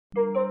So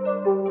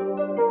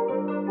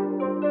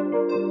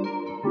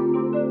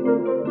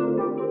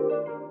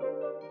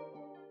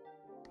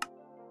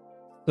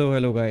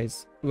hello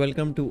guys,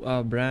 welcome to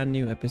our brand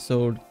new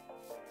episode,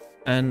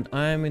 and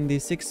I am in the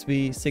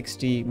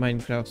 6v60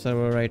 Minecraft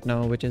server right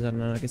now, which is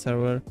an Anarchy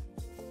server.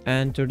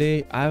 And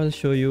today I will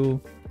show you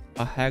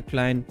a hack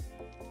client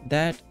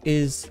that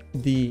is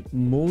the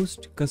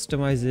most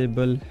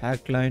customizable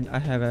hack client I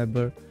have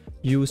ever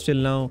used till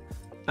now,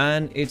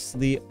 and it's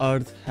the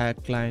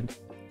Earthhack client.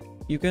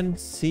 You can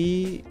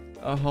see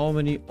how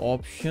many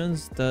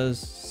options the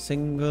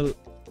single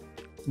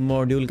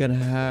module can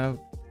have,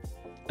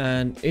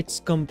 and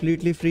it's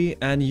completely free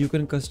and you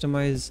can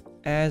customize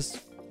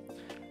as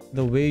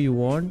the way you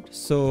want.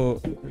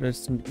 So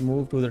let's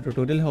move to the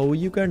tutorial how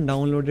you can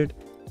download it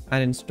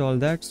and install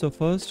that. So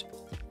first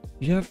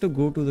you have to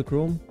go to the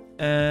Chrome,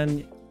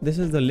 and this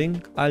is the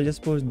link. I'll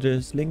just post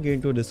this link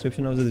into the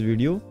description of this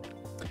video.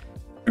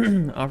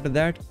 After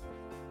that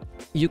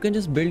you can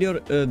just build your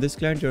this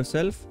client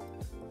yourself,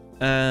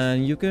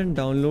 and you can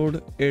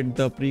download it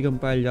the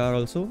pre-compiled jar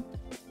also.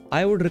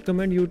 I would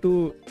recommend you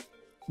to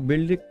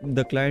build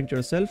the client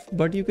yourself,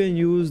 but you can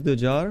use the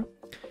jar.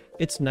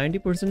 It's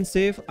 90%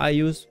 safe. I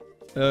use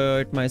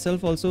it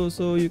myself also,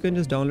 so you can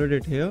just download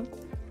it here.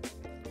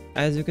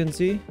 As you can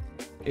see,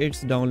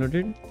 it's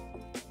downloaded,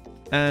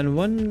 and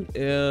when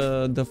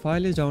the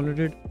file is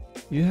downloaded,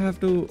 you have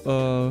to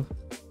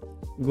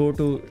go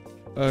to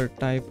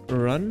type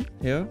run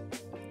here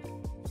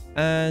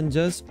and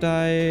just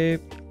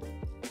type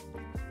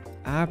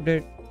app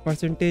data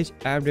percentage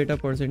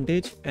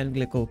and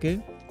click OK.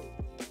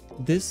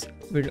 This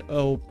will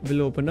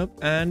open up,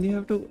 and you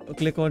have to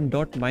click on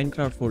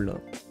 .minecraft folder.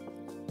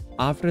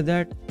 After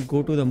that,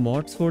 go to the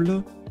mods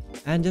folder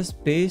and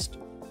just paste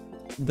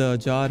the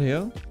jar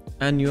here,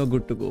 and you are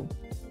good to go.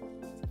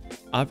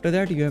 After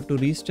that, you have to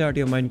restart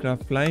your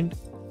Minecraft client,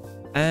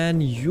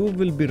 and you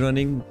will be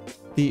running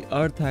the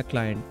Earthhack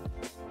client.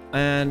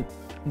 And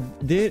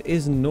there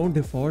is no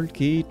default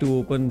key to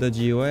open the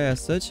GUI as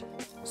such,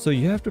 so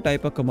you have to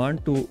type a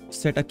command to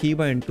set a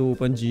keybind to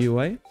open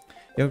GUI.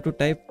 You have to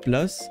type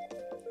plus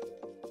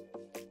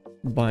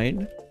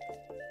bind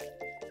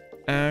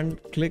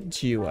and click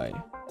GUI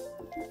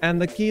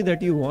and the key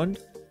that you want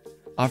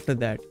after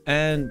that.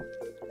 And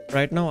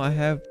right now I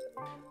have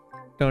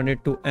turned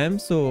it to M,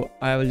 so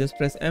I will just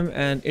press M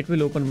and it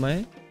will open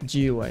my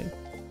GUI.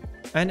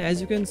 And as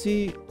you can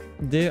see,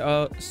 there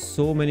are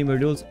so many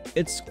modules.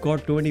 It's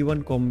got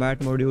 21 combat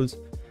modules,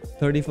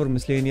 34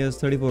 miscellaneous,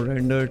 34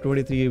 render,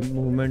 23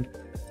 movement,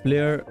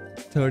 player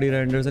 30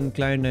 renders, and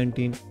client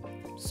 19.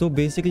 So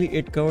basically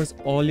it covers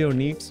all your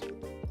needs.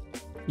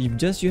 You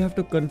have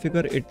to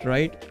configure it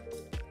right,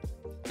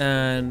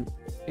 and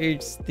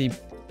it's the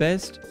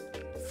best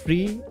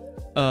free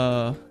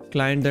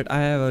client that I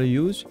have ever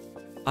used.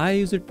 I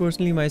use it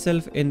personally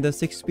myself in the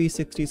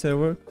 6v60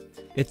 server.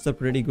 It's a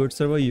pretty good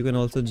server. You can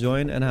also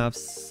join and have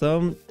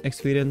some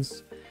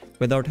experience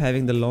without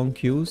having the long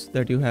queues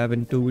that you have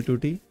in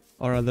 2v2t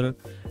or other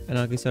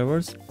Anarchy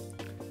servers.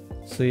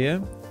 So yeah,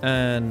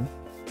 and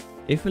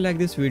if you like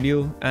this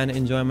video and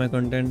enjoy my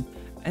content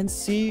and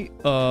see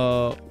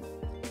the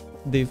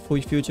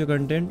future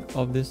content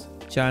of this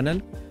channel,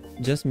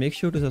 just make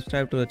sure to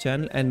subscribe to the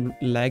channel and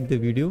like the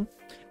video.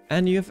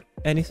 And if you have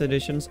any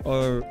suggestions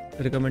or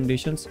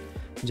recommendations,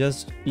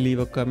 just leave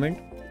a comment.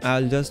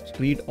 I'll just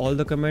read all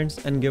the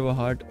comments and give a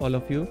heart all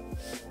of you.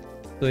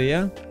 So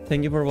yeah,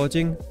 thank you for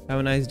watching. Have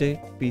a nice day.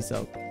 Peace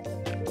out.